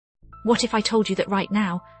What if I told you that right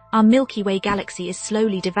now, our Milky Way galaxy is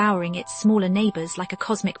slowly devouring its smaller neighbors like a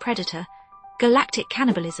cosmic predator? Galactic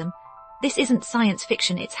cannibalism. This isn't science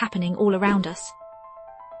fiction, it's happening all around us.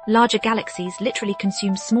 Larger galaxies literally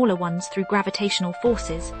consume smaller ones through gravitational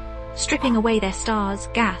forces, stripping away their stars,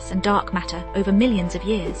 gas, and dark matter over millions of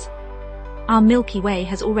years. Our Milky Way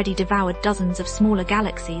has already devoured dozens of smaller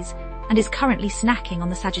galaxies and is currently snacking on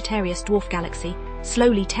the Sagittarius dwarf galaxy,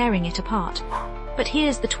 slowly tearing it apart. But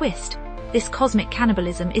here's the twist. This cosmic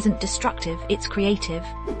cannibalism isn't destructive, it's creative.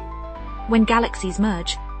 When galaxies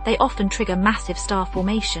merge, they often trigger massive star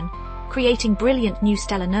formation, creating brilliant new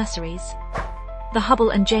stellar nurseries. The Hubble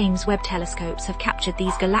and James Webb telescopes have captured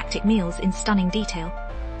these galactic meals in stunning detail,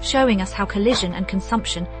 showing us how collision and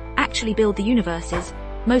consumption actually build the universe's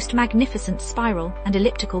most magnificent spiral and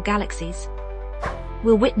elliptical galaxies.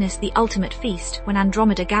 We'll witness the ultimate feast when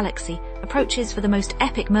Andromeda Galaxy approaches for the most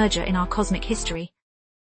epic merger in our cosmic history.